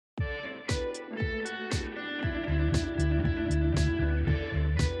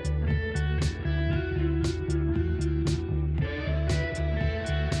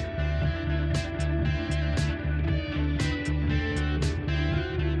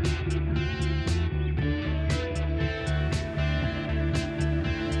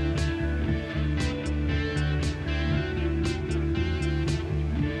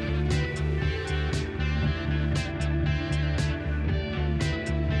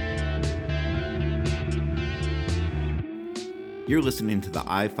You're listening to the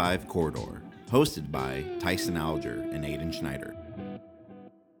I-5 Corridor, hosted by Tyson Alger and Aiden Schneider.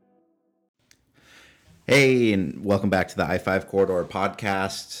 Hey, and welcome back to the I-5 Corridor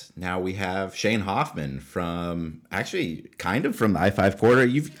podcast. Now we have Shane Hoffman from the I-5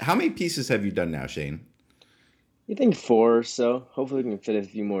 Corridor. How many pieces have you done now, Shane? I think 4 or so. Hopefully we can fit a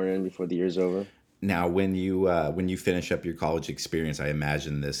few more in before the year's over. Now, when you finish up your college experience, I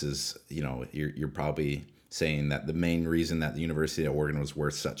imagine this is, you're probably saying that the main reason that the University of Oregon was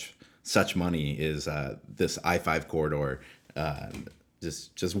worth such money is this I-5 Corridor,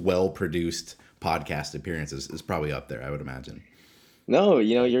 just well produced podcast appearances is probably up there, I would imagine. No,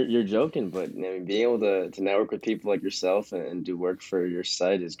 you're joking, but I mean, being able to network with people like yourself and do work for your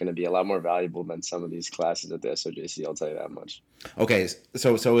site is going to be a lot more valuable than some of these classes at the SOJC. I'll tell you that much. Okay,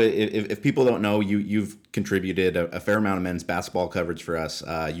 so if people don't know, you've contributed a fair amount of men's basketball coverage for us.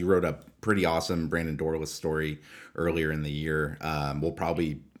 You wrote a pretty awesome Brandon Dorlus story earlier in the year. We'll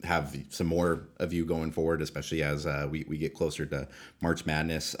probably have some more of you going forward, especially as we get closer to March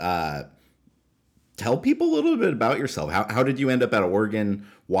Madness. Tell people a little bit about yourself. How did you end up at Oregon?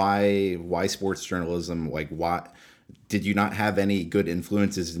 Why sports journalism? Like, why did you not have any good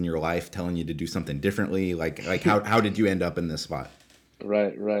influences in your life telling you to do something differently? Like how did you end up in this spot?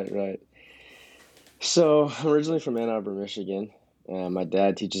 Right. So I'm originally from Ann Arbor, Michigan. My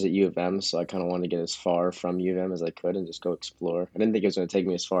dad teaches at U of M, so I kind of wanted to get as far from U of M as I could and just go explore. I didn't think it was going to take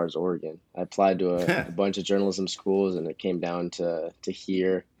me as far as Oregon. I applied to a bunch of journalism schools, and it came down to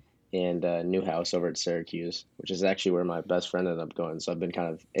here and Newhouse over at Syracuse, which is actually where my best friend ended up going. So I've been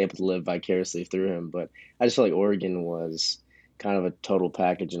kind of able to live vicariously through him. But I just feel like Oregon was kind of a total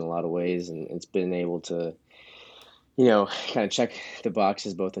package in a lot of ways, and it's been able to, kind of check the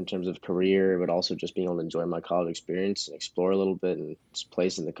boxes both in terms of career, but also just being able to enjoy my college experience and explore a little bit and just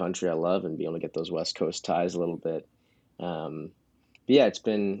place in the country I love and be able to get those West Coast ties a little bit. But yeah, it's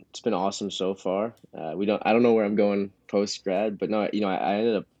been awesome so far. I don't know where I'm going post grad, but no, I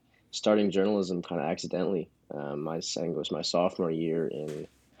ended up starting journalism kind of accidentally. I think it was my sophomore year in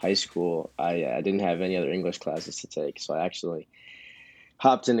high school. I didn't have any other English classes to take, so I actually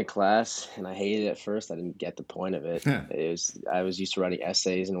hopped into class, and I hated it at first. I didn't get the point of it. I was used to writing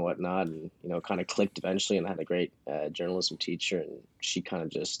essays and whatnot, and kind of clicked eventually. And I had a great journalism teacher, and she kind of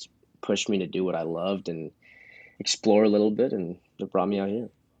just pushed me to do what I loved and explore a little bit, and it brought me out here.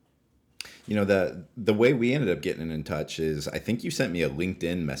 The way we ended up getting in touch is I think you sent me a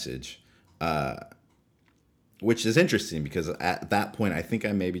LinkedIn message, which is interesting because at that point I think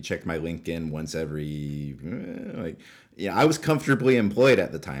I maybe checked my LinkedIn once every I was comfortably employed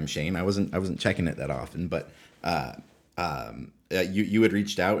at the time, Shane. I wasn't checking it that often, but you had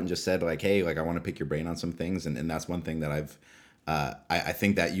reached out and just said like, hey, like I want to pick your brain on some things, and that's one thing that I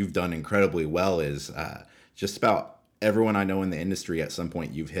think that you've done incredibly well is just about everyone I know in the industry at some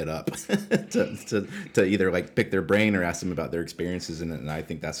point you've hit up to either like pick their brain or ask them about their experiences in it. And I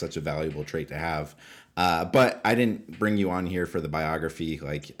think that's such a valuable trait to have. But I didn't bring you on here for the biography.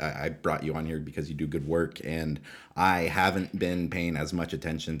 Like I brought you on here because you do good work, and I haven't been paying as much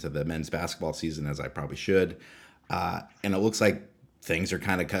attention to the men's basketball season as I probably should. And it looks like things are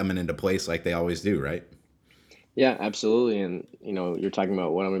kind of coming into place like they always do, right? Yeah, absolutely. And, you're talking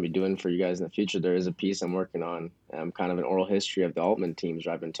about what I'm going to be doing for you guys in the future. There is a piece I'm working on, kind of an oral history of the Altman teams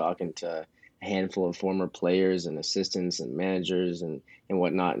where I've been talking to a handful of former players and assistants and managers and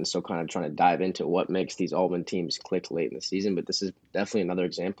whatnot. And so kind of trying to dive into what makes these Altman teams click late in the season. But this is definitely another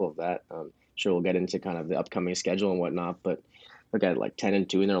example of that. Sure, we'll get into kind of the upcoming schedule and whatnot, but look at like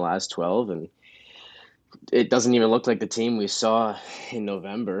 10-2 in their last 12, and it doesn't even look like the team we saw in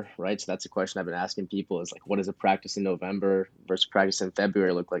November, right? So that's a question I've been asking people is like, what does a practice in November versus practice in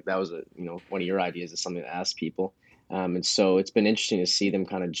February look like? That was one of your ideas is something to ask people. And so it's been interesting to see them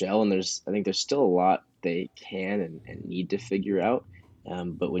kind of gel, and I think there's still a lot they can and need to figure out.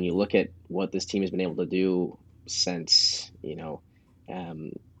 But when you look at what this team has been able to do since,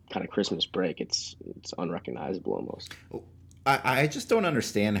 kind of Christmas break, it's unrecognizable almost. I just don't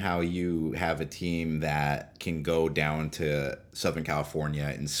understand how you have a team that can go down to Southern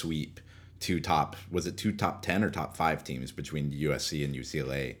California and sweep two top 10 or top 5 teams between USC and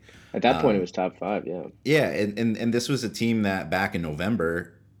UCLA. At that point, it was top 5, yeah. Yeah, and this was a team that back in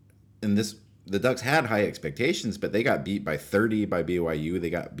November, the Ducks had high expectations, but they got beat by 30 by BYU.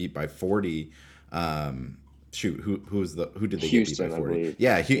 They got beat by 40. Who did they Houston, get beat by 40? I believe.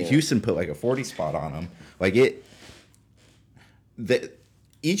 Yeah, Houston put like a 40 spot on them. Like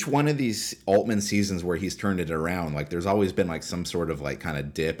each one of these Altman seasons where he's turned it around, like there's always been like some sort of like kind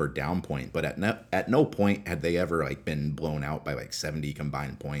of dip or down point, but at no point had they ever like been blown out by like 70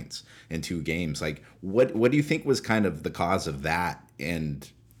 combined points in 2 games. Like what do you think was kind of the cause of that and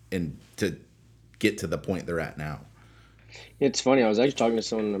to get to the point they're at now? It's funny. I was actually talking to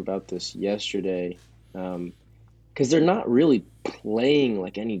someone about this yesterday, because they're not really playing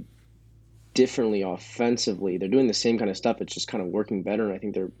like any differently offensively. They're doing the same kind of stuff. It's just kind of working better, and I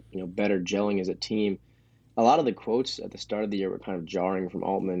think they're better gelling as a team. A lot of the quotes at the start of the year were kind of jarring from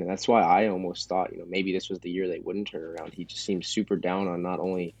Altman, and that's why I almost thought maybe this was the year they wouldn't turn around. He just seemed super down on not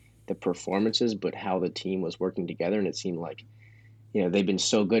only the performances but how the team was working together, and it seemed like they've been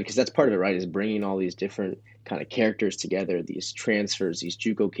so good because that's part of it, right? Is bringing all these different kind of characters together, these transfers, these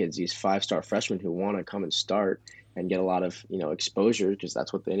JUCO kids, these 5-star freshmen who want to come and start and get a lot of exposure because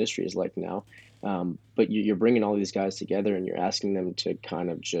that's what the industry is like now. But you're bringing all these guys together and you're asking them to kind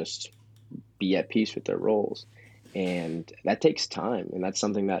of just be at peace with their roles. And that takes time. And that's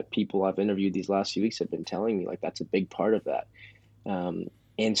something that people I've interviewed these last few weeks have been telling me, like, that's a big part of that. Um,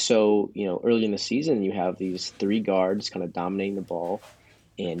 and so, early in the season, you have these three guards kind of dominating the ball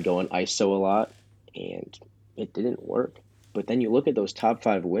and going ISO a lot, and it didn't work. But then you look at those top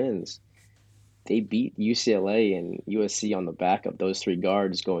five wins, they beat UCLA and USC on the back of those three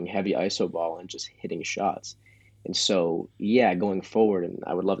guards going heavy ISO ball and just hitting shots. And so, yeah, going forward, and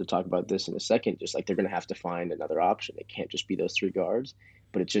I would love to talk about this in a second, just like they're going to have to find another option. It can't just be those three guards.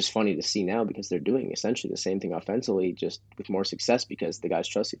 But it's just funny to see now because they're doing essentially the same thing offensively, just with more success because the guys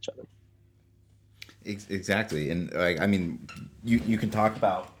trust each other. Exactly, and like I mean, you can talk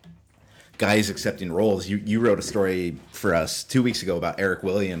about guys accepting roles. You wrote a story for us 2 weeks ago about Eric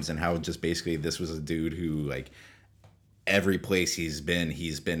Williams and how just basically this was a dude who like every place he's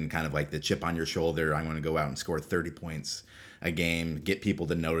been kind of like the chip on your shoulder. I'm going to go out and score 30 points a game, get people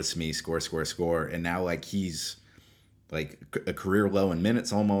to notice me, score, and now like he's like a career low in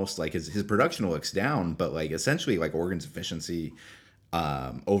minutes almost. Like his production looks down, but like essentially like Oregon's efficiency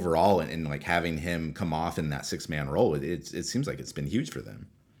overall and like having him come off in that 6-man role, it seems like it's been huge for them.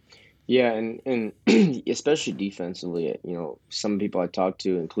 Yeah, and especially defensively, some people I talked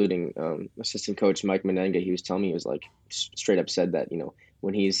to, including assistant coach Mike Menenga, he was telling me he was like straight up said that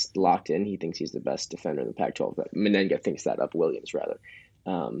when he's locked in, he thinks he's the best defender in the Pac-12. But Menenga thinks that of Williams rather.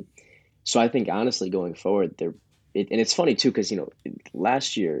 Um, so I think honestly going forward, and it's funny too because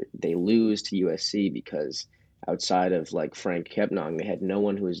last year they lose to USC because outside of like Frank Kepnong, they had no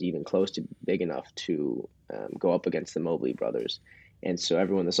one who was even close to big enough to go up against the Mobley brothers. And so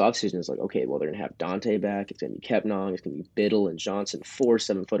everyone this offseason is like, okay, well, they're going to have Dante back. It's going to be Kepnong. It's going to be Biddle and Johnson, 4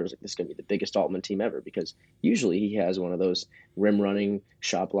 7-footers. Like, this is going to be the biggest Altman team ever because usually he has one of those rim running,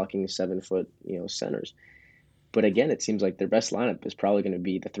 shot blocking 7-foot, centers. But again, it seems like their best lineup is probably going to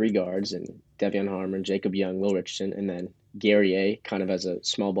be the three guards and Devion Harmon, Jacob Young, Will Richardson, and then Gary A kind of as a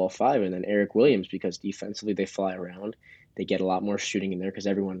small ball five, and then Eric Williams because defensively they fly around. They get a lot more shooting in there because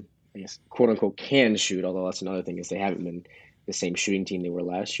everyone, I guess, quote unquote, can shoot. Although that's another thing is they haven't been the same shooting team they were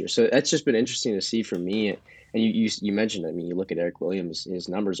last year. So that's just been interesting to see for me. And you mentioned, I mean, you look at Eric Williams, his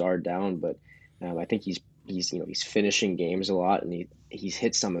numbers are down, but I think he's finishing games a lot, and he's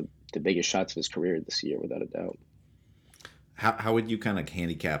hit some of the biggest shots of his career this year without a doubt. How would you kind of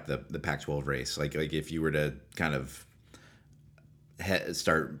handicap the Pac-12 race? Like if you were to kind of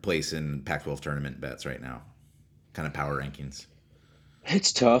start placing Pac-12 tournament bets right now, kind of power rankings.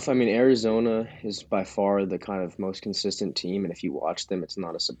 It's tough. I mean, Arizona is by far the kind of most consistent team, and if you watch them, it's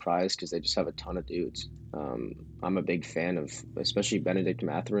not a surprise because they just have a ton of dudes. I'm a big fan of, especially Benedict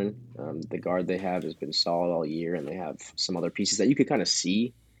Mathurin. The guard they have has been solid all year, and they have some other pieces that you could kind of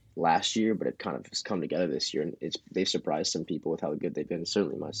see last year, but it kind of has come together this year, and they've surprised some people with how good they've been.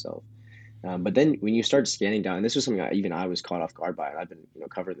 Certainly myself. But then when you start scanning down, and this was something even I was caught off guard by, and I've been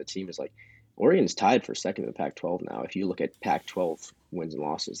covering the team is like Oregon's tied for second in the Pac-12 now. If you look at Pac-12 wins and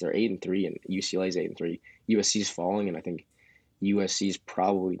losses, they're 8-3, and UCLA's 8-3. USC's falling, and I think USC's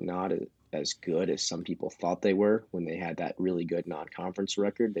probably not as good as some people thought they were when they had that really good non-conference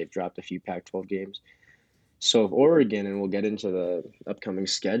record. They've dropped a few Pac-12 games. So if Oregon, and we'll get into the upcoming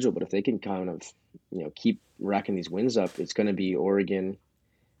schedule, but if they can kind of keep racking these wins up, it's going to be Oregon,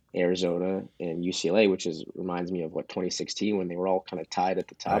 Arizona, and UCLA, which reminds me of 2016 when they were all kind of tied at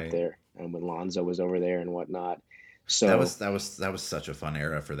the top Right. there, and when Lonzo was over there and whatnot. That So was such a fun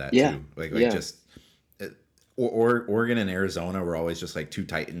era for that yeah, too. Like yeah, just or Oregon and Arizona were always just like two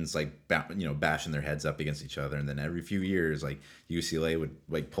titans like bashing their heads up against each other, and then every few years like UCLA would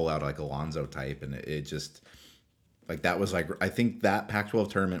like pull out like Alonzo type, and it just like that was like I think that Pac-12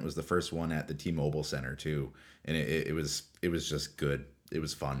 tournament was the first one at the T-Mobile Center too, and it was just good it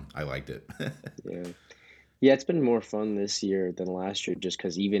was fun. I liked it. Yeah. Yeah, it's been more fun this year than last year just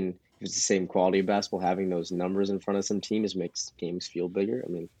because even if it's the same quality of basketball, having those numbers in front of some teams makes games feel bigger.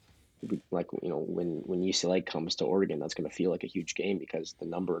 I mean, like, when UCLA comes to Oregon, that's going to feel like a huge game because the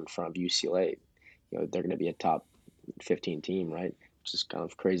number in front of UCLA, they're going to be a top 15 team, right? Which is kind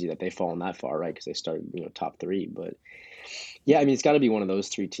of crazy that they've fallen that far, right? Because they started, top three. But yeah, I mean, it's got to be one of those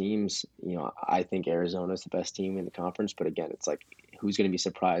three teams. I think Arizona is the best team in the conference, but again, it's like who's going to be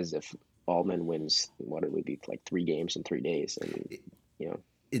surprised if Altman wins? What it would be like 3 games in 3 days, and you know,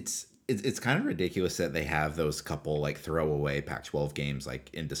 It's kind of ridiculous that they have those couple like throwaway Pac-12 games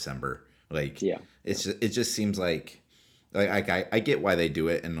like in December. Like yeah, yeah, it just seems like I get why they do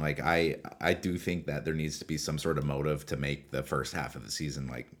it, and like I do think that there needs to be some sort of motive to make the first half of the season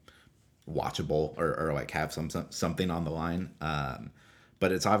like watchable, or like have something on the line.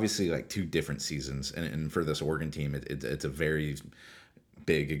 But it's obviously like two different seasons, and for this Oregon team, it's a very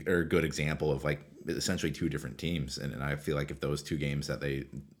big or good example of like essentially two different teams. And I feel like if those two games that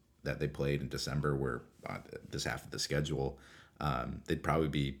they played in December were this half of the schedule, they'd probably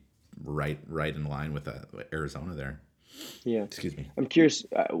be right in line with Arizona there. yeah. Excuse me. I'm curious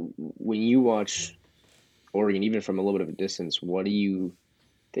when you watch Oregon, even from a little bit of a distance, what do you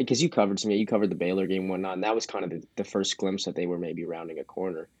think? Because you covered the Baylor game, and whatnot, and that was kind of the first glimpse that they were maybe rounding a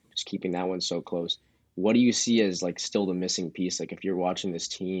corner, just keeping that one so close. What do you see as like still the missing piece? Like if you're watching this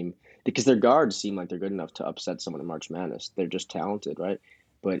team, because their guards seem like they're good enough to upset someone in March Madness. They're just talented, right?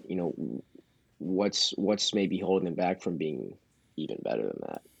 But what's maybe holding them back from being even better than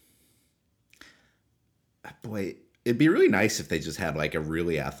that? Boy, it'd be really nice if they just had like a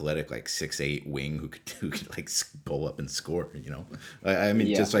really athletic like 6'8" wing who could like pull up and score. I mean,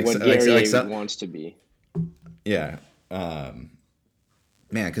 Yeah, just what like Gary some, wants to be. yeah.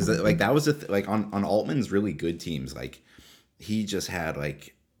 Man, because like that was like on Altman's really good teams, like he just had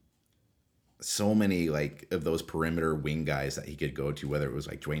like so many like of those perimeter wing guys that he could go to, whether it was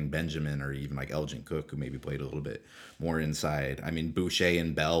like Dwayne Benjamin or even like Elgin Cook, who maybe played a little bit more inside. I mean, Boucher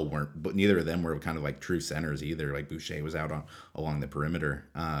and Bell weren't, but neither of them were kind of like true centers either. Like Boucher was out on along the perimeter.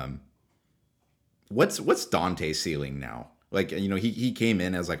 What's Dante's ceiling now? Like, he came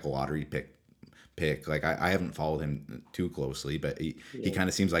in as like a lottery pick. Like I haven't followed him too closely, but he Yeah. kind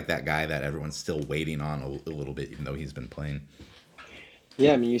of seems like that guy that everyone's still waiting on a little bit, even though he's been playing.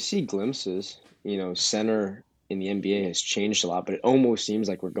 Yeah, I mean, you see glimpses. Center in the NBA has changed a lot, but it almost seems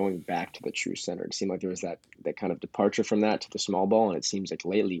like we're going back to the true center. It seemed like there was that kind of departure from that to the small ball, and it seems like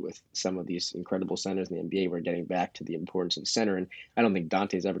lately with some of these incredible centers in the NBA, we're getting back to the importance of center. And I don't think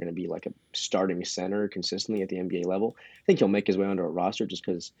Dante's ever going to be like a starting center consistently at the NBA level. I think he'll make his way onto a roster just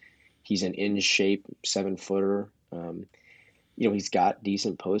because he's an in shape 7-footer. He's got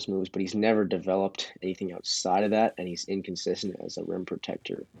decent post moves, but he's never developed anything outside of that, and he's inconsistent as a rim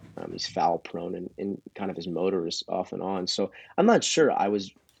protector. He's foul prone, and kind of his motor is off and on. So I'm not sure.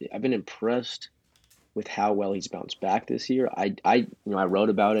 I've been impressed with how well he's bounced back this year. I wrote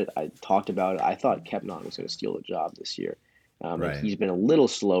about it. I talked about it. I thought Kepnon was going to steal the job this year, and Right. he's been a little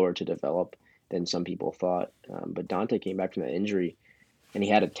slower to develop than some people thought. But Dante came back from that injury and he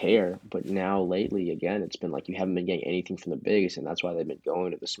had a tear. But now lately, again, it's been like you haven't been getting anything from the bigs, and that's why they've been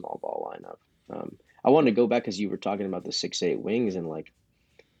going to the small ball lineup. I wanted to go back because you were talking about the 6'8" wings, and like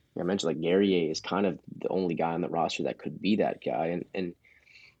I mentioned, like Guerrier is kind of the only guy on the roster that could be that guy. And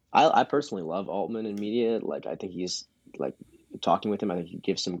I personally love Altman in media. Like I think he's like talking with him. I think he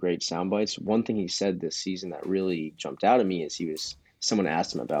gives some great sound bites. One thing he said this season that really jumped out at me is someone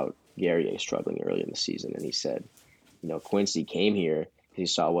asked him about Guerrier struggling early in the season, and he said, Quincy came here because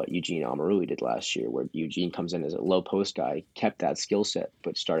he saw what Eugene Amarui did last year, where Eugene comes in as a low post guy, kept that skill set,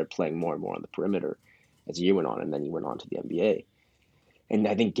 but started playing more and more on the perimeter as the year went on, and then he went on to the NBA. And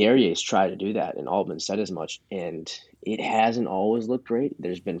I think Guerrier's tried to do that, and Altman said as much. And it hasn't always looked great.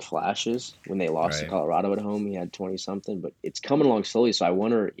 There's been flashes. When they lost to Right. Colorado at home, he had 20 something, but it's coming along slowly. So I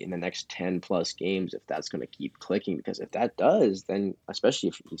wonder in the next 10 plus games if that's going to keep clicking. Because if that does, then especially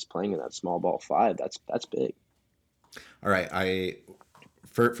if he's playing in that small ball five, that's big. All right.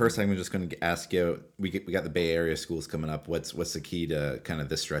 First, I'm just going to ask you. We got the Bay Area schools coming up. What's the key to kind of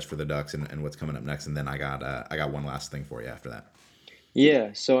this stretch for the Ducks, and what's coming up next? And then I got one last thing for you after that. Yeah,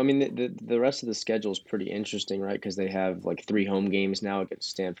 so I mean the rest of the schedule is pretty interesting, right? Because they have like 3 home games now against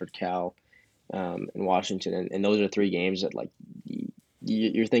Stanford, Cal, and Washington, and those are 3 games that like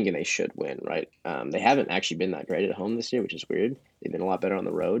you're thinking they should win, right? They haven't actually been that great at home this year, which is weird. They've been a lot better on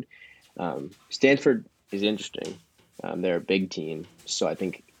the road. Stanford is interesting. They're a big team, so I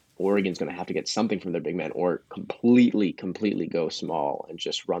think Oregon's going to have to get something from their big men, or completely go small and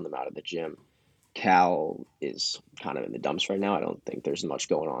just run them out of the gym. Cal is kind of in the dumps right now. I don't think there's much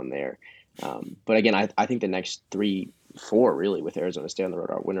going on there. But again, I think the next three, four really with Arizona State on the road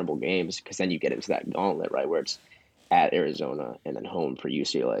are winnable games because then you get into that gauntlet, right, where it's at Arizona and then home for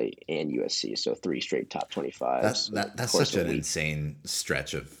UCLA and USC. So three straight top That 25s over that the that's course such of a an week. insane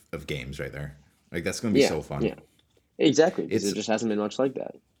stretch of games right there. Like that's going to be Yeah, so fun. yeah, exactly. Because It's there just hasn't been much like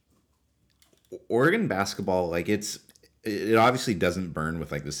that. Oregon basketball, like it obviously doesn't burn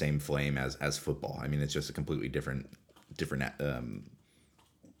with like the same flame as football. I mean, it's just a completely different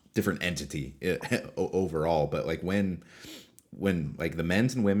entity overall. But like when like the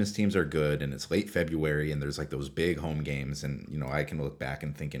men's and women's teams are good and it's late February and there's like those big home games, and I can look back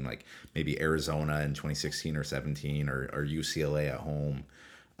and thinking like maybe Arizona in 2016 or 17 or UCLA at home.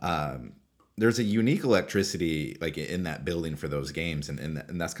 There's a unique electricity like in that building for those games, and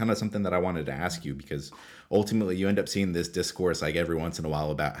that's kind of something that I wanted to ask you, because ultimately you end up seeing this discourse like every once in a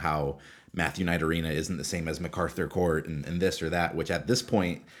while about how Matthew Knight Arena isn't the same as MacArthur Court and this or that, which at this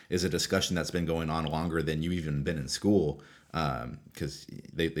point is a discussion that's been going on longer than you've even been in school, because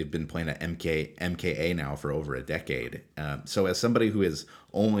they've been playing at MKA now for over a decade. So as somebody who has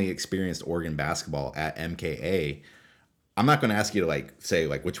only experienced Oregon basketball at MKA, I'm not going to ask you to like say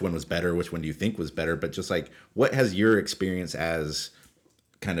like which one was better, which one do you think was better, but just like what has your experience as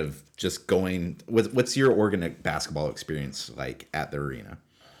kind of just going what's your Oregon basketball experience like at the arena?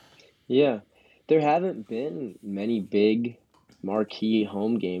 Yeah, there haven't been many big marquee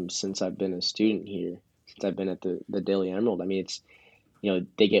home games since I've been a student here, since I've been at the Daily Emerald. I mean, it's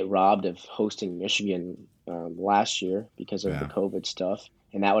they get robbed of hosting Michigan last year because of the Yeah. COVID stuff,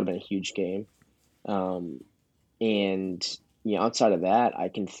 and that would have been a huge game. Um, and outside of that, I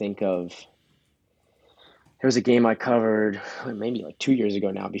can think of there was a game I covered maybe like 2 years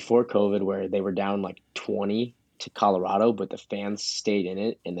ago now, before COVID, where they were down like 20 to Colorado, but the fans stayed in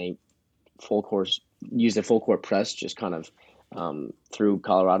it and they full course used a full court press, just kind of threw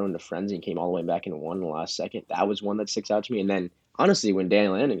Colorado into frenzy and came all the way back and won in the last second. That was one that sticks out to me. And then honestly, when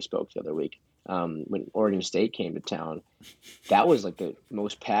Daniel Lanning spoke the other week, when Oregon State came to town, that was like the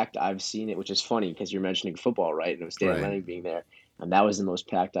most packed I've seen it, which is funny because you're mentioning football, right? And it was Daniel Right. Lanning being there. And that was the most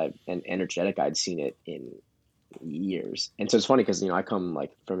packed and energetic I'd seen it in years. And so it's funny because I come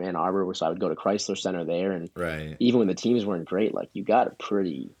like from Ann Arbor, so I would go to Chrysler Center there, and Right. even when the teams weren't great, like you got a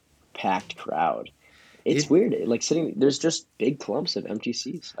pretty packed crowd. It's It weird. Like sitting there's just big clumps of empty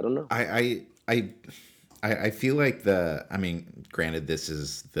seats. I don't know. I I I I feel like I mean, granted, this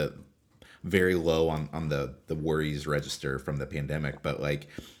is the very low on the worries register from the pandemic, but like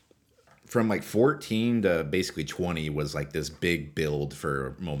from like 14 to basically 20 was like this big build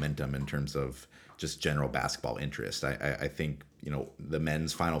for momentum in terms of just general basketball interest. I think the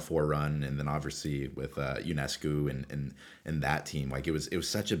men's Final Four run, and then obviously with UNESCO and that team, like it was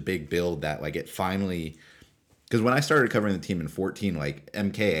such a big build that like it finally, because when I started covering the team in 14, like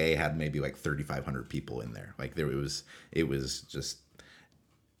MKA had maybe like 3,500 people in there. Like it was just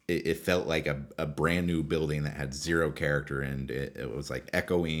it felt like a brand new building that had zero character, and it was like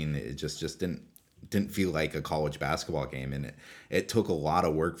echoing. It just didn't feel like a college basketball game, and it took a lot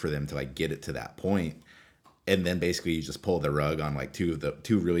of work for them to like get it to that point. And then basically you just pull the rug on like two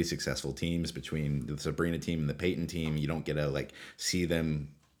really successful teams, between the Sabrina team and the Peyton team. You don't get to like see them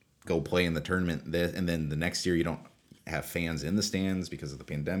go play in the tournament and then the next year you don't have fans in the stands because of the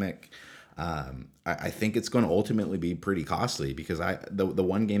pandemic. I think it's going to ultimately be pretty costly, because the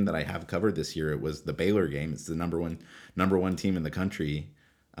one game that I have covered this year, it was the Baylor game. It's the number one team in the country.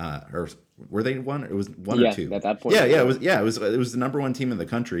 Or were they one? It was one or Yeah, two. at that point Yeah, they yeah. It were. was yeah. It was the number one team in the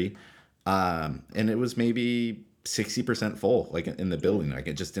country, and it was maybe 60% full, like in the Yeah, building. Like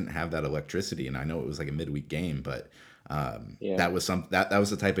it just didn't have that electricity. And I know it was like a midweek game, but yeah, that was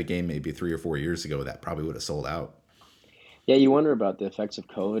the type of game maybe 3 or 4 years ago that probably would have sold out. yeah. You wonder about the effects of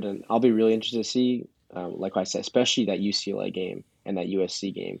COVID, and I'll be really interested to see, like I said, especially that UCLA game and that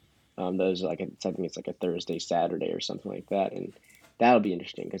USC game. Those like I think it's like a Thursday, Saturday, or something like that, and that'll be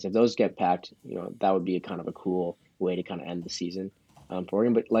interesting because if those get packed, that would be a kind of a cool way to kind of end the season for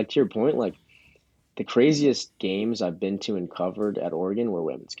Oregon. But like to your point, like the craziest games I've been to and covered at Oregon were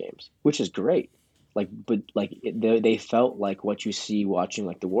women's games, which is great. Like, but like they felt like what you see watching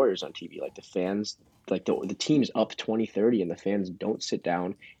like the Warriors on TV. Like the fans, like the team's up 20-30, and the fans don't sit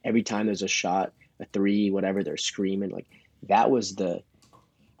down. Every time there's a shot, a three, whatever, they're screaming. Like that was the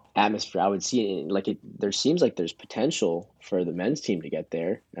atmosphere I would see. Like there seems like there's potential for the men's team to get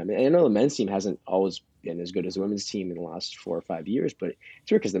there. I mean, I know the men's team hasn't always been as good as the women's team in the last 4 or 5 years, but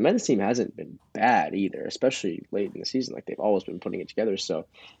it's weird because the men's team hasn't been bad either, especially late in the season. Like they've always been putting it together. So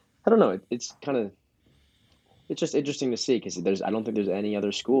I don't know. It's kind of it's just interesting to see because I don't think there's any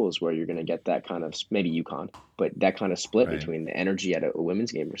other schools where you're going to get that kind of, maybe UConn, but that kind of split Right. between the energy at a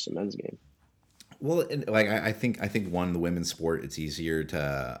women's game versus a men's game. Well, and, like I think one, the women's sport, it's easier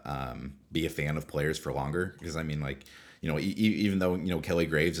to be a fan of players for longer because I mean, like, even though Kelly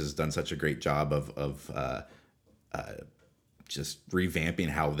Graves has done such a great job of just revamping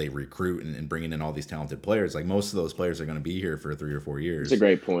how they recruit and bringing in all these talented players. Like most of those players are going to be here for 3 or 4 years. It's a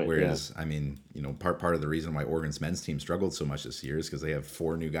great point. Yeah, Whereas, I mean, part of the reason why Oregon's men's team struggled so much this year is because they have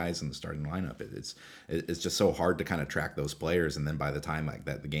four new guys in the starting lineup. It's just so hard to kind of track those players, and then by the time like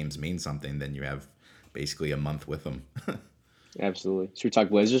that the games mean something, then you have basically a month with them. absolutely. Should we talk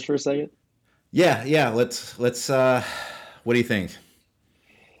Blazers for a second? Yeah, yeah. Let's. What do you think?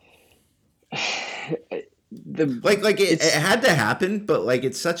 The Like it it's had to happen, but like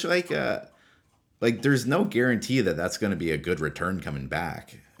it's such like there's no guarantee that that's going to be a good return coming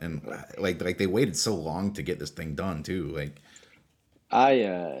back, and like they waited so long to get this thing done too. Like,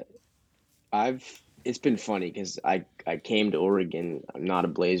 I I've it's been funny because I came to Oregon. I'm not a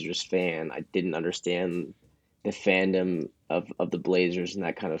Blazers fan. I didn't understand the fandom of the Blazers and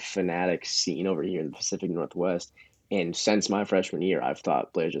that kind of fanatic scene over here in the Pacific Northwest. And since my freshman year, I've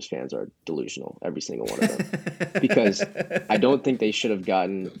thought Blazers fans are delusional, every single one of them, because I don't think they should have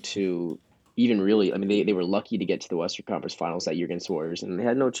gotten to even really. I mean, they were lucky to get to the Western Conference Finals that year against the Warriors, and they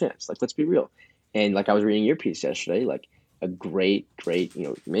had no chance. Like, let's be real. And like I was reading your piece yesterday, like a great,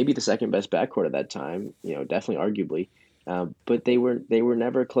 maybe the second best backcourt at that time, definitely arguably, but they were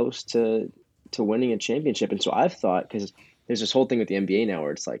never close to winning a championship. And so I've thought because there's this whole thing with the NBA now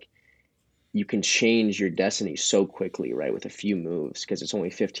where it's like you can change your destiny so quickly, right, with a few moves because it's only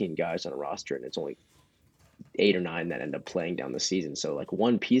 15 guys on a roster and it's only 8 or 9 that end up playing down the season. So like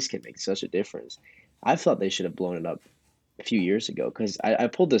one piece can make such a difference. I thought they should have blown it up a few years ago because I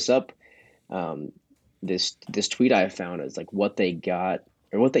pulled this up. Um, this tweet I found is like what they got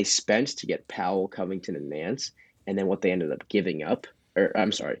or what they spent to get Powell, Covington, and Nance, and then what they ended up giving up. Or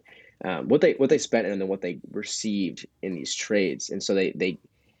I'm sorry, what they spent and then what they received in these trades. And so they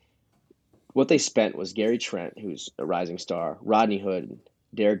what they spent was Gary Trent, who's a rising star, Rodney Hood,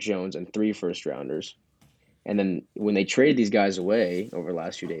 Derek Jones, and 3 first rounders. And then when they traded these guys away over the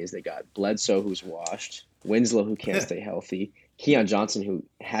last few days, they got Bledsoe, who's washed, Winslow, who can't stay healthy, Keon Johnson, who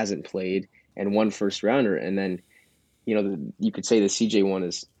hasn't played, and 1 first rounder. And then, you could say the CJ one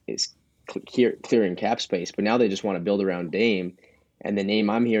is clearing cap space, but now they just want to build around Dame. And the name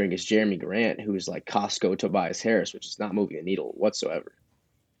I'm hearing is Jeremy Grant, who's like Costco Tobias Harris, which is not moving the needle whatsoever.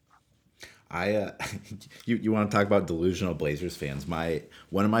 I you want to talk about delusional Blazers fans? My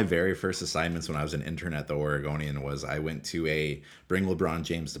one of my very first assignments when I was an intern at the Oregonian was I went to a Bring LeBron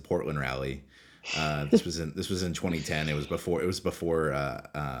James to Portland rally. This was in 2010. It was before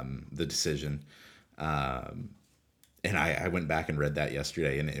the decision. And I went back and read that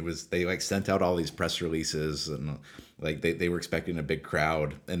yesterday, and they like sent out all these press releases, and like they were expecting a big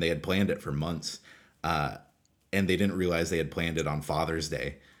crowd, and they had planned it for months, and they didn't realize they had planned it on Father's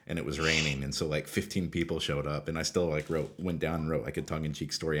Day, and it was raining, and so like 15 people showed up, and I still like went down and wrote like a tongue in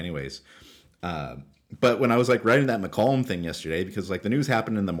cheek story, anyways. But when I was like writing that McCollum thing yesterday, because like the news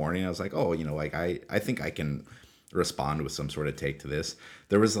happened in the morning, I was like, oh, like I think I can respond with some sort of take to this.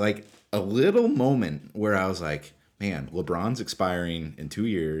 There was like a little moment where I was like, man, LeBron's expiring in 2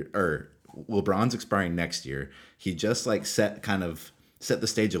 years, or LeBron's expiring next year. He just like set the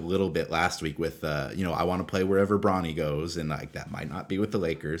stage a little bit last week with I want to play wherever Bronny goes, and like that might not be with the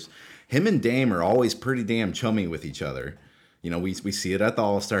Lakers. Him and Dame are always pretty damn chummy with each other. We see it at the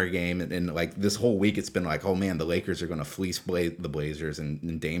All-Star game, and like this whole week it's been like, oh man, the Lakers are going to fleece the Blazers,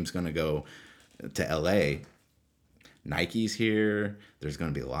 and Dame's going to go to LA. Nike's here. There's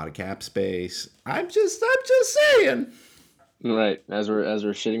going to be a lot of cap space. I'm just saying. Right. As we're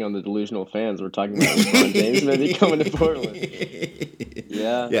shitting on the delusional fans, we're talking about LeBron James maybe coming to Portland.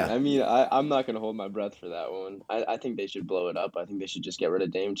 Yeah. Yeah. I mean, I'm not gonna hold my breath for that one. I think they should blow it up. I think they should just get rid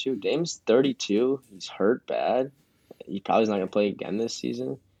of Dame too. Dame's 32. He's hurt bad. He probably's not gonna play again this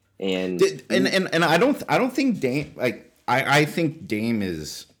season. And And I don't think Dame, like I think Dame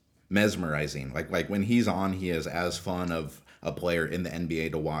is mesmerizing. Like when he's on, he is as fun of a player in the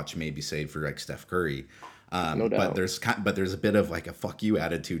NBA to watch, maybe save for like Steph Curry. no But doubt. there's a bit of like a fuck you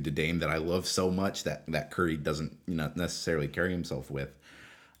attitude to Dame that I love so much that Curry doesn't necessarily carry himself with.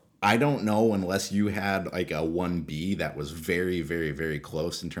 I don't know unless you had like a 1B that was very, very, very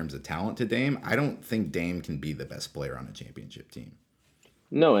close in terms of talent to Dame. I don't think Dame can be the best player on a championship team.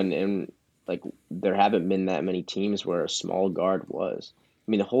 No, and like there haven't been that many teams where a small guard was.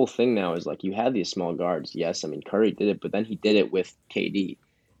 I mean, the whole thing now is like you have these small guards. Yes, I mean Curry did it, but then he did it with KD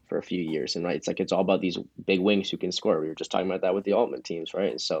for a few years. And right, it's like it's all about these big wings who can score. We were just talking about that with the Altman teams, right?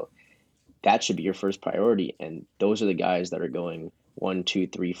 And so that should be your first priority. And those are the guys that are going 1, 2,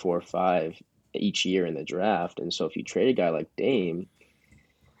 3, 4, 5 each year in the draft. And so if you trade a guy like Dame,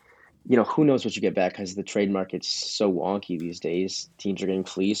 who knows what you get back because the trade market's so wonky these days. Teams are getting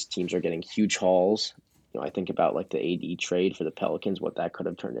fleeced, teams are getting huge hauls. I think about like the AD trade for the Pelicans, what that could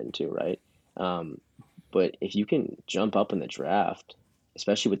have turned into, right? Um, but if you can jump up in the draft,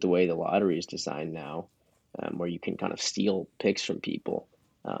 especially with the way the lottery is designed now, where you can kind of steal picks from people,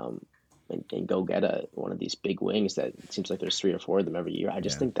 um, and go get one of these big wings that it seems like there's 3 or 4 of them every year. I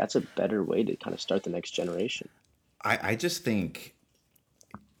just Yeah. think that's a better way to kind of start the next generation. I just think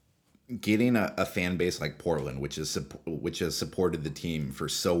getting a fan base like Portland, which has supported the team for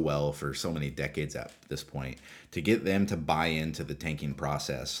so well for so many decades at this point, to get them to buy into the tanking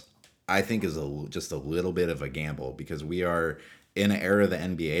process, I think is just a little bit of a gamble because we are in an era of the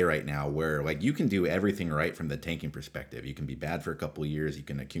NBA right now where like you can do everything right from the tanking perspective. You can be bad for a couple of years, you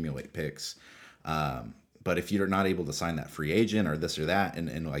can accumulate picks. But if you're not able to sign that free agent or this or that,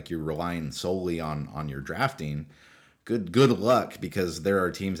 and like you're relying solely on your drafting, good luck because there are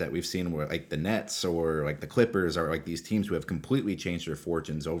teams that we've seen where like the Nets or like the Clippers are like these teams who have completely changed their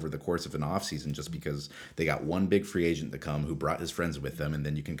fortunes over the course of an offseason just because they got one big free agent to come who brought his friends with them, and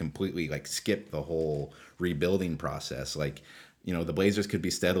then you can completely like skip the whole rebuilding process. Like, the Blazers could be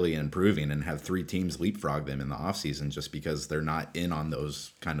steadily improving and have 3 teams leapfrog them in the offseason just because they're not in on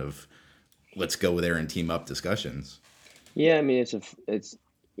those kind of let's go there and team up discussions. Yeah, I mean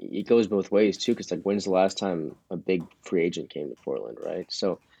it goes both ways too, because like when's the last time a big free agent came to Portland, right?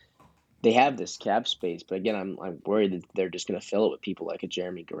 So they have this cap space, but again, I'm worried that they're just going to fill it with people like a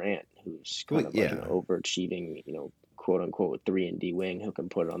Jeremy Grant, who's Well, kind of like an yeah, overachieving, quote unquote 3 and D wing who can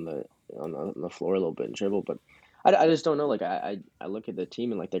put it on the floor a little bit and dribble. But I just don't know. Like I look at the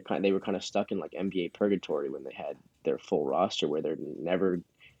team and like they were kind of stuck in like NBA purgatory when they had their full roster, where they're never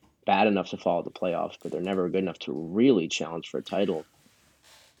bad enough to follow the playoffs, but they're never good enough to really challenge for a title.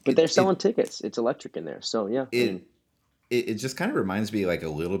 But they're it selling it tickets. It's electric in there. So yeah, I mean, it it just kind of reminds me like a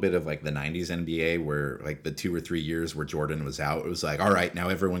little bit of like the 90s NBA where like the 2 or 3 years where Jordan was out, it was like, all right, now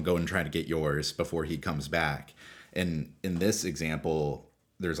everyone go and try to get yours before he comes back. And in this example,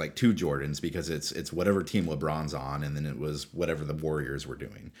 there's like 2 Jordans because it's whatever team LeBron's on, and then it was whatever the Warriors were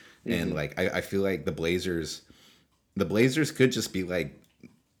doing. And hmm like I feel like the Blazers could just be like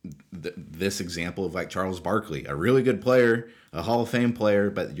this example of like Charles Barkley, a really good player, a Hall of Fame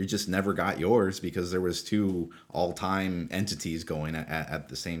player, but you just never got yours because there was 2 all-time entities going at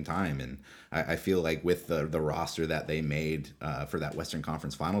the same time. And I feel like with the roster that they made for that Western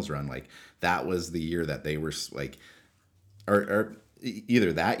Conference Finals run, like that was the year that they were like, or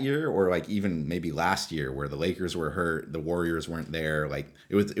either that year or like even maybe last year where the Lakers were hurt, the Warriors weren't there. Like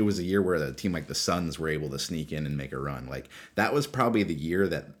it was a year where a team like the Suns were able to sneak in and make a run. Like that was probably the year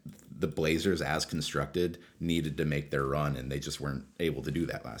that the Blazers as constructed needed to make their run, and they just weren't able to do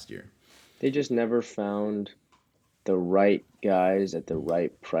that last year. they just never found the right guys at the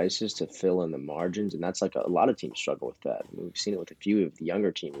right prices to fill in the margins, and that's like a lot of teams struggle with that. I mean, we've seen it with a few of the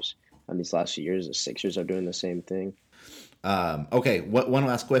younger teams on these last few years. The Sixers are doing the same thing. Okay, what one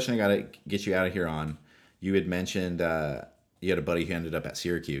last question I gotta get you out of here on. You had mentioned you had a buddy who ended up at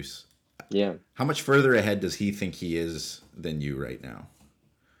Syracuse. Yeah. How much further ahead does he think he is than you right now?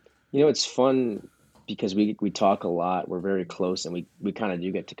 It's fun because we talk a lot. We're very close, and we kind of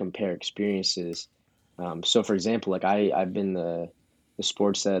do get to compare experiences. So, for example, like I've been the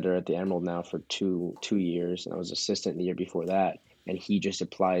sports editor at the Emerald now for two years, and I was assistant the year before that. And he just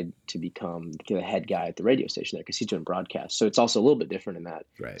applied to become the head guy at the radio station there because he's doing broadcast. So it's also a little bit different in that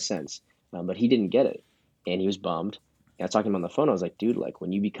Right. sense. But he didn't get it, and he was bummed. And I was talking to him on the phone. I was like, dude, like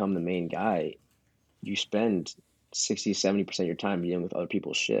when you become the main guy, you spend 60, 70% of your time dealing with other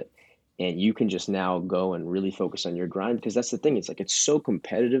people's shit. And you can just now go and really focus on your grind because that's the thing. It's like it's so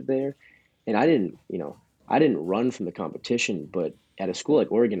competitive there. And I didn't run from the competition, but at a school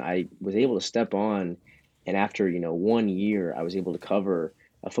like Oregon, I was able to step on, and after, one year, I was able to cover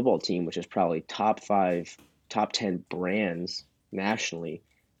a football team, which is probably top five, top 10 brands nationally.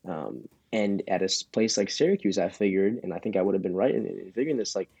 And at a place like Syracuse, I figured, and I think I would have been right in figuring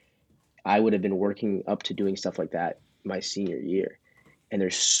this, like I would have been working up to doing stuff like that my senior year. And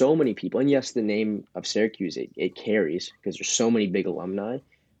there's so many people, and yes, the name of Syracuse it carries because there's so many big alumni,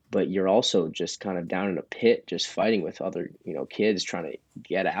 but you're also just kind of down in a pit, just fighting with other kids trying to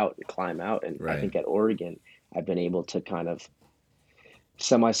get out and climb out. And I Right. think at Oregon, I've been able to kind of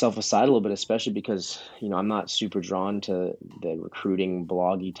set myself aside a little bit, especially because I'm not super drawn to the recruiting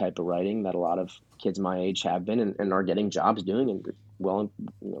bloggy type of writing that a lot of kids my age have been and are getting jobs doing. And well,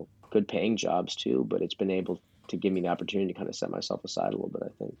 good paying jobs too, but it's been able to give me the opportunity to kind of set myself aside a little bit, I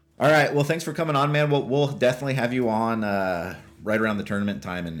think. All right. Well, thanks for coming on, man. We'll definitely have you on right around the tournament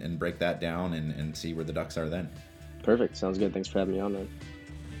time and break that down and see where the Ducks are then. Perfect. Sounds good. Thanks for having me on, man.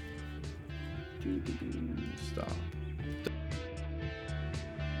 Stop.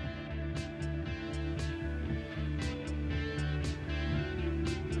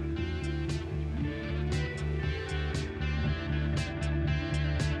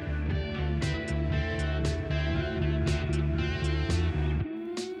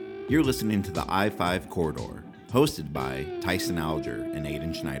 You're listening to the I-5 Corridor, hosted by Tyson Alger and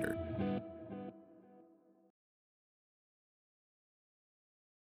Aiden Schneider.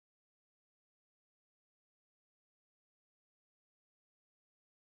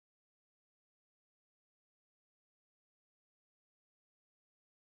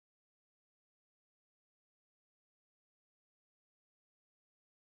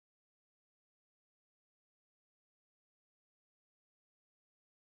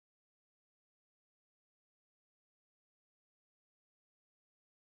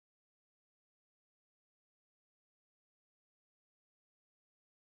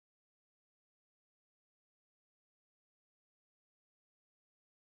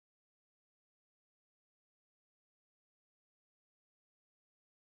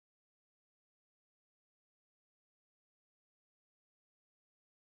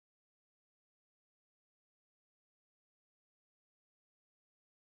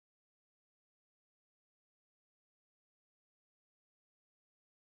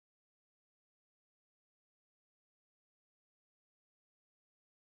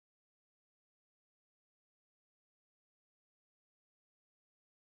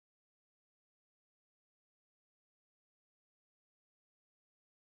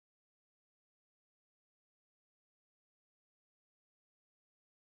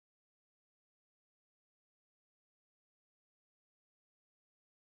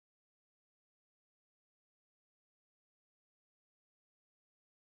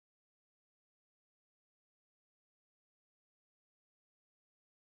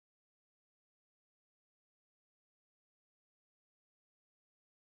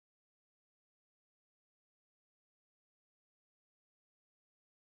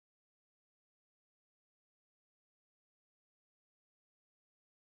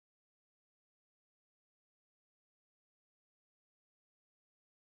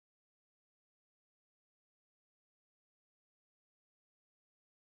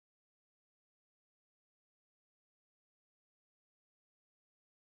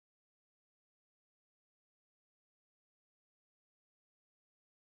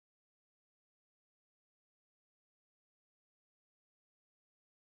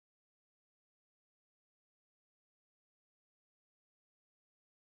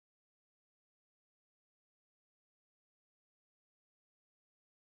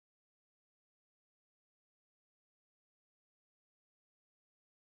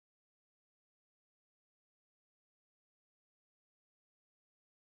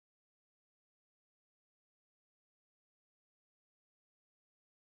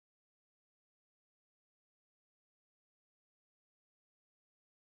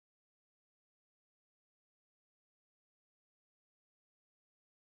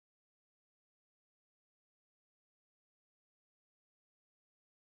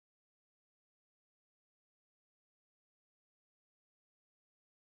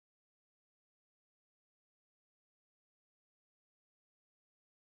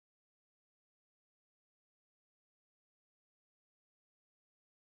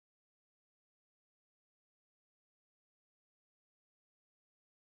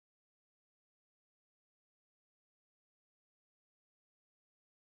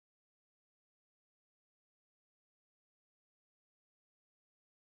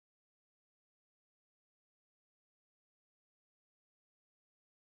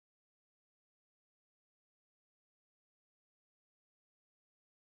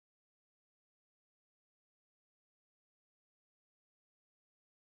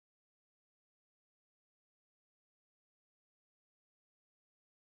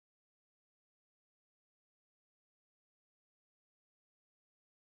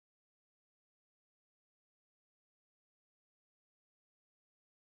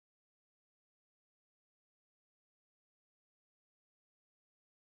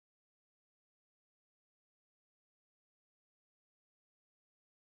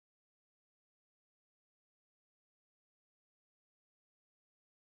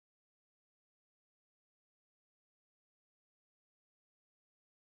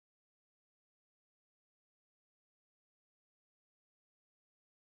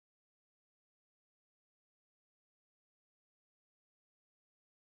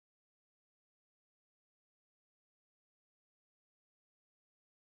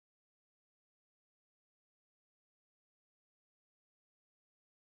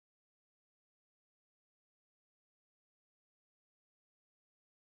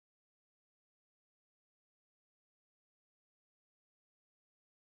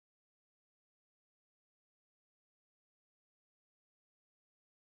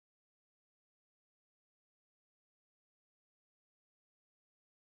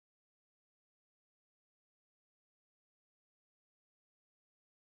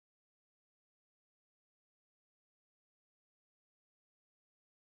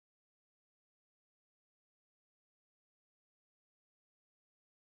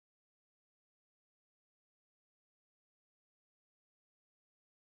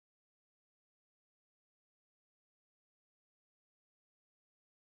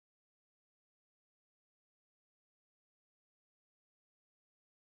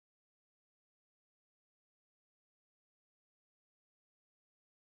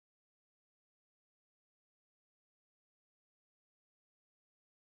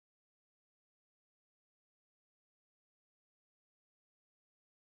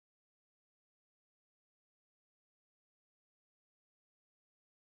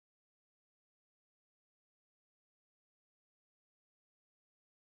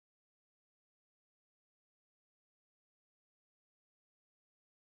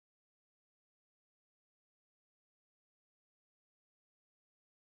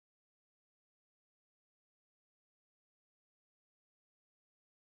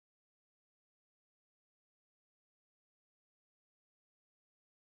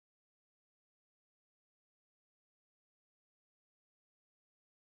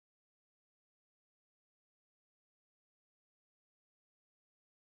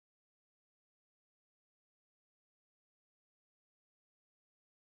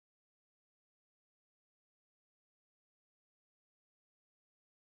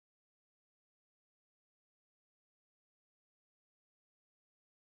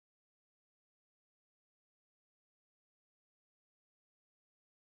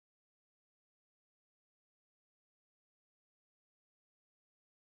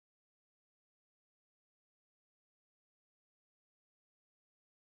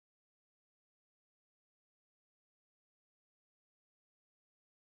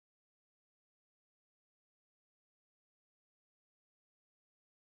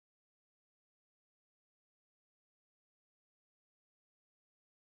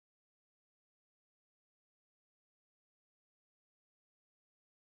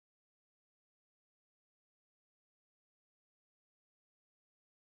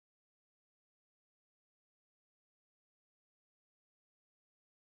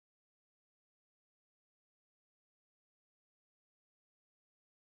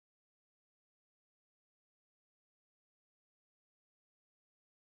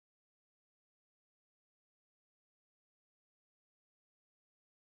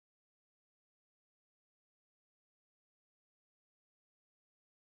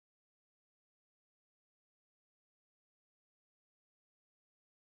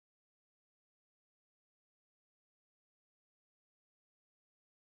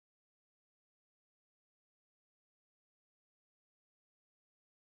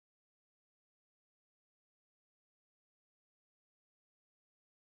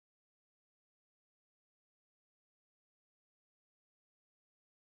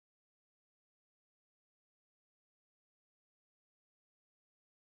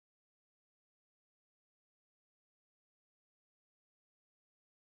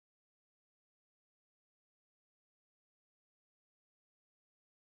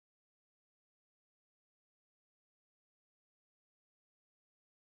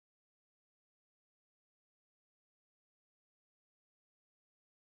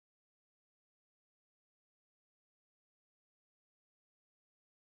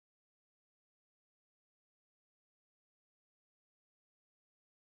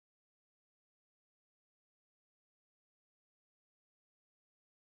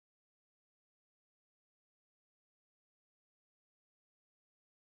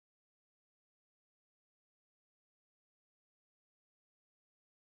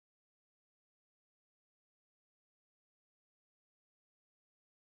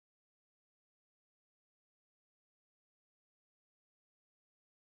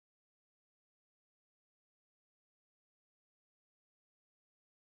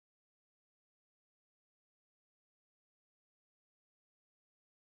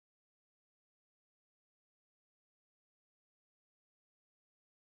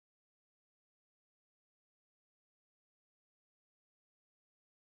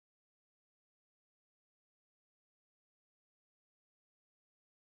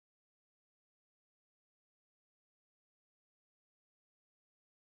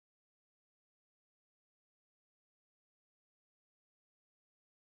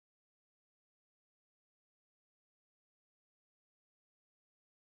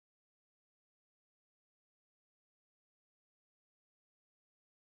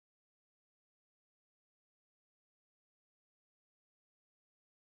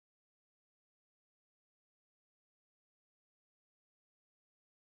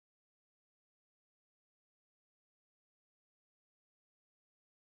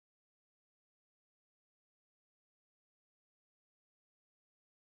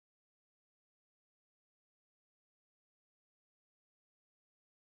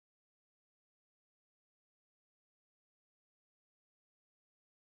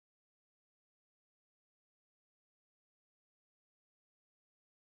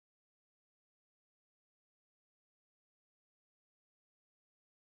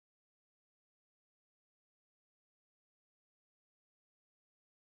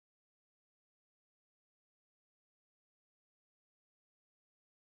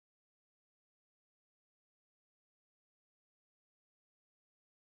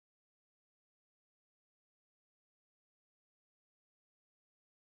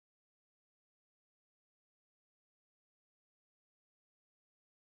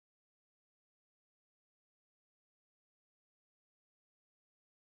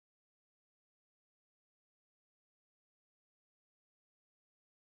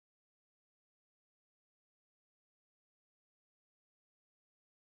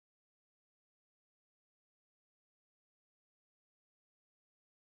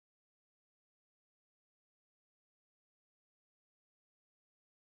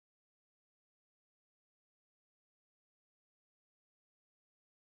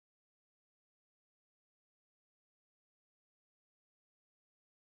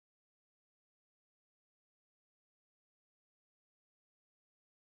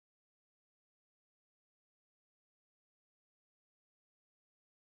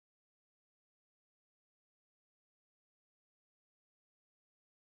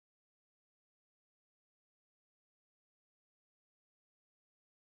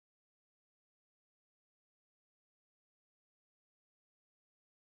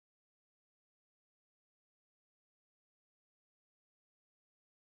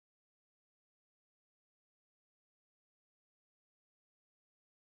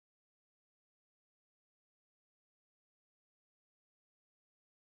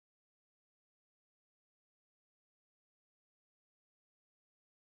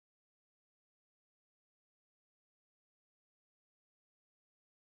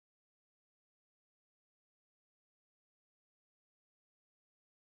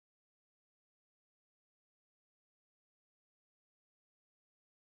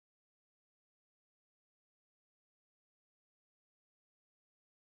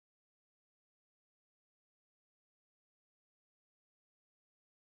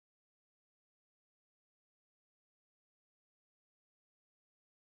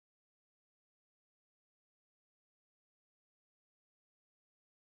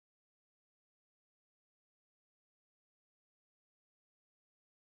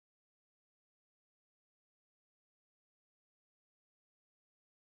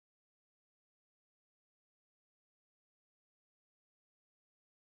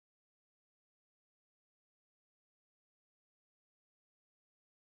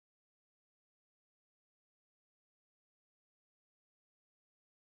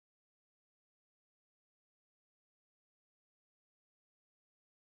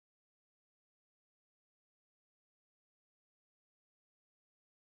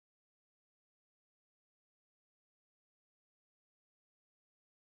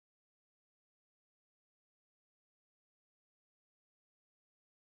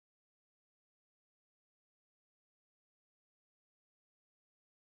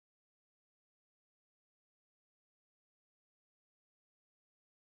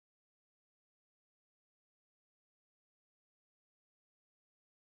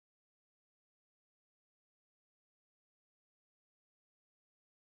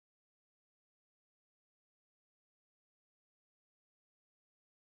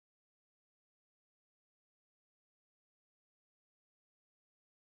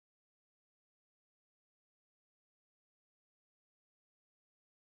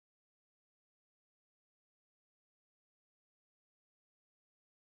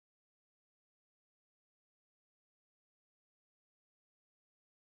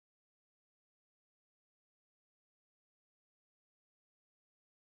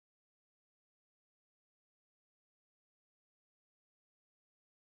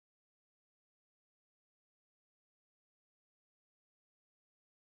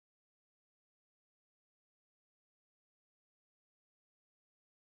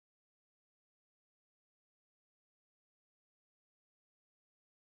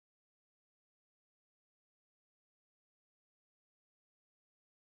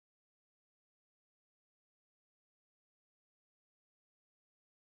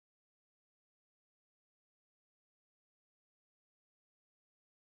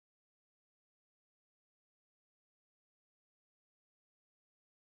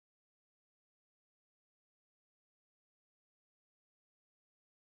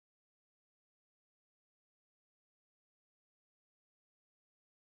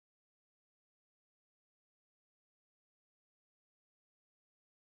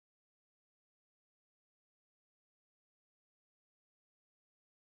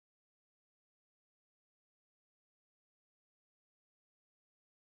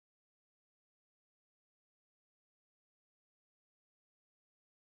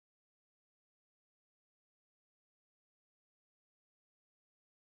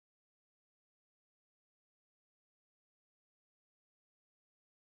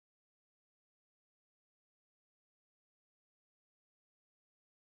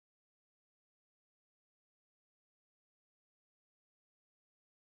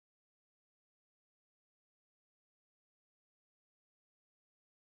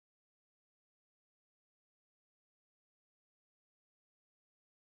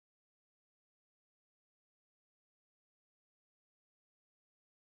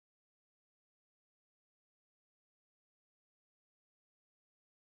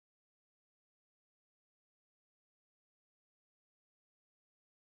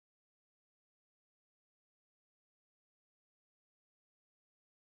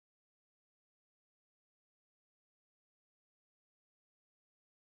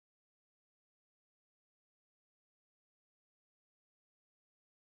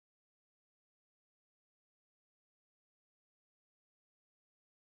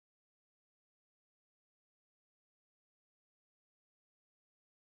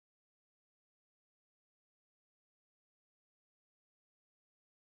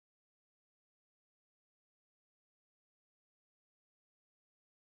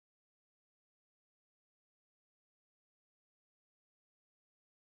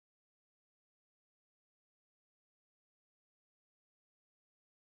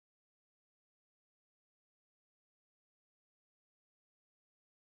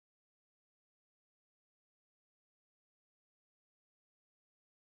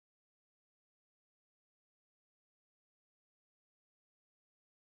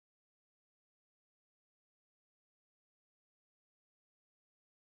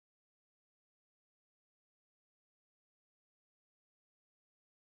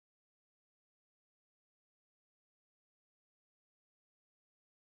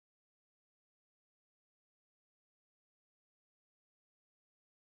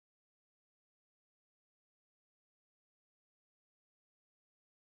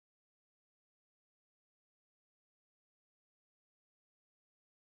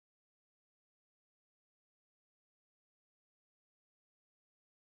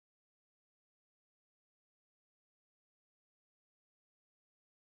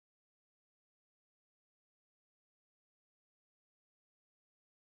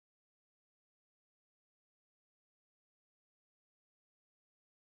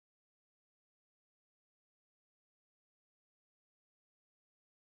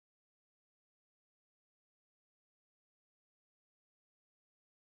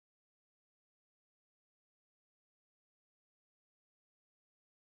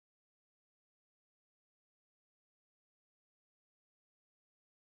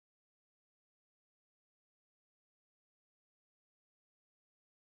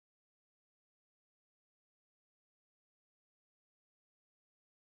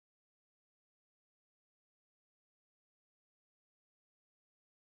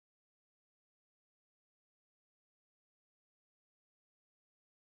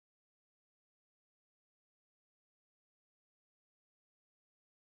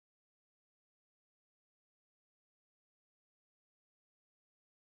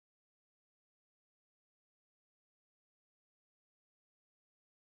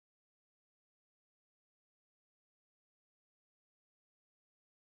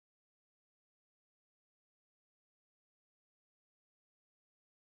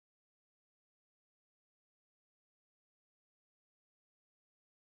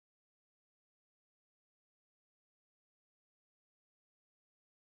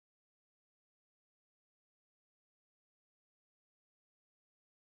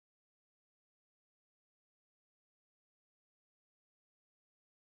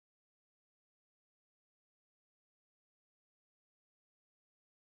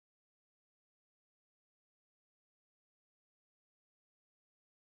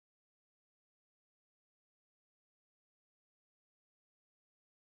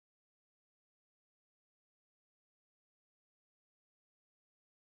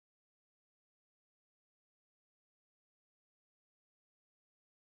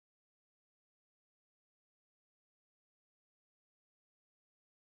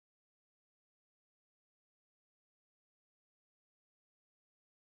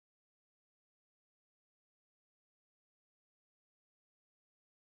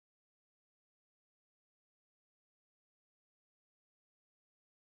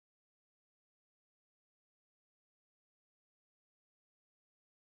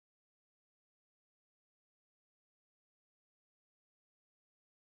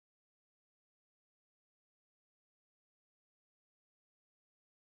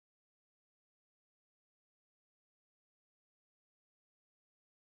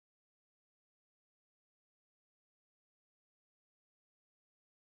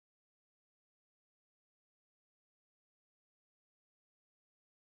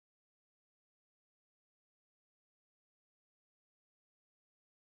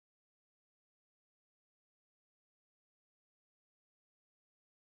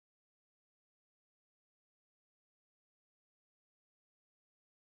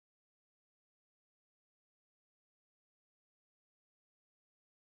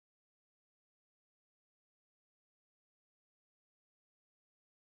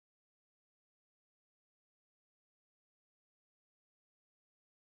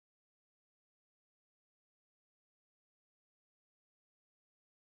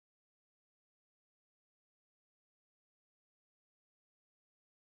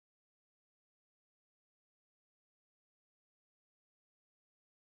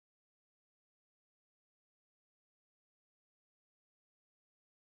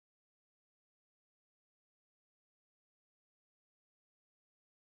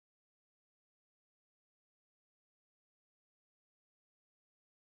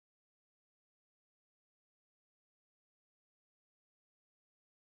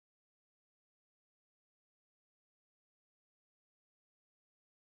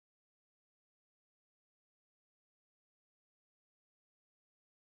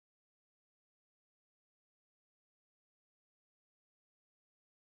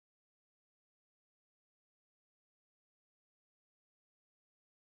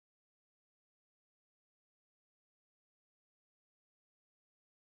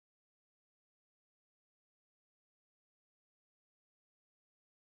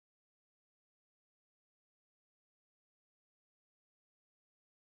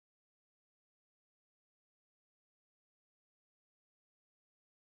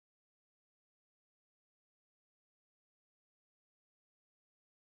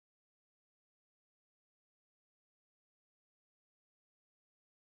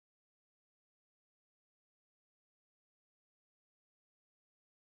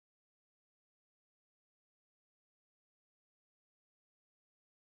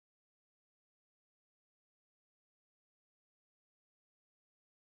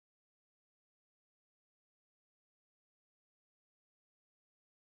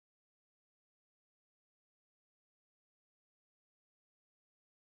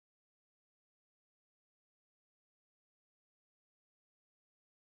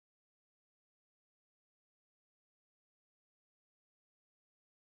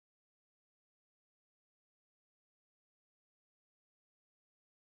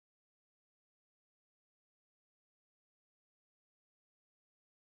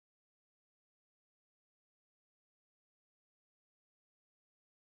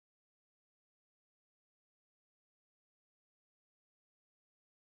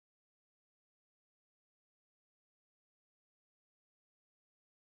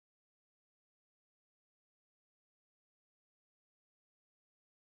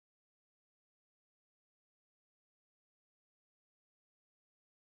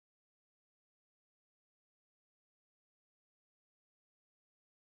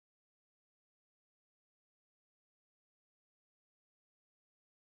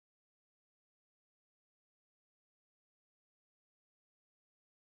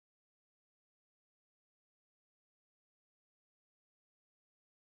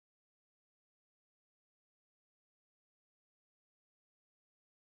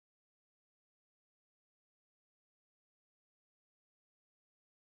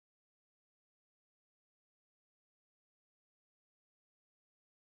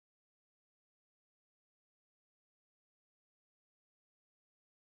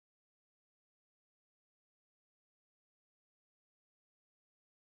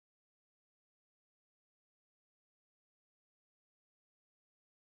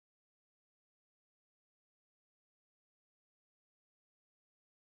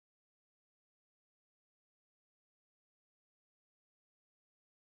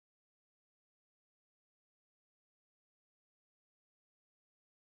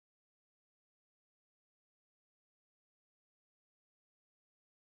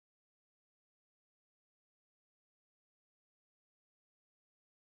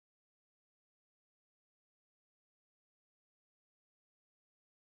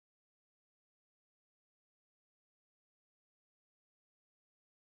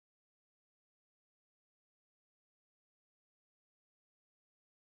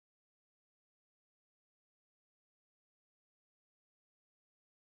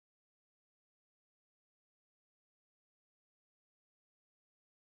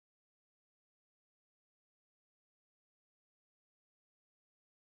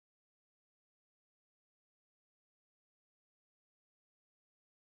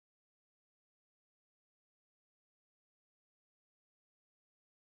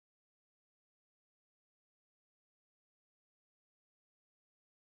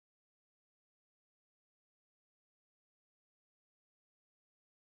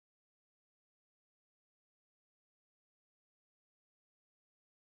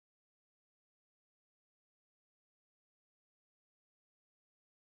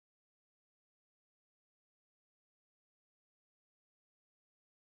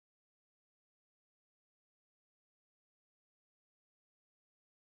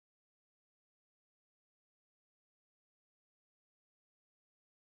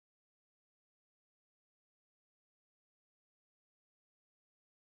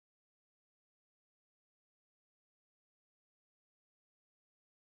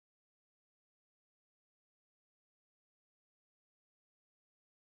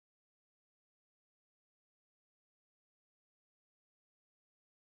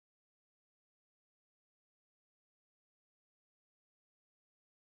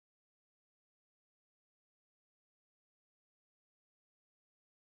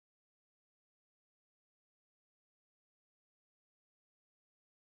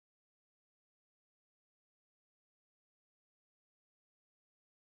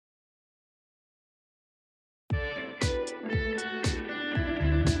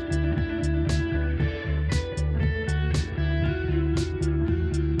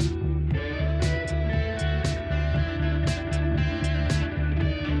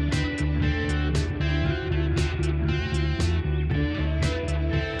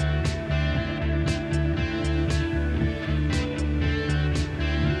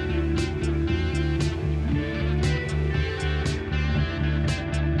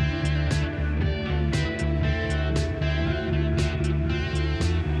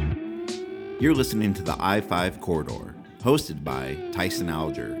 You're listening to the I-5 Corridor, hosted by Tyson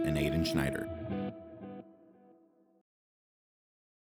Alger and Aiden Schneider.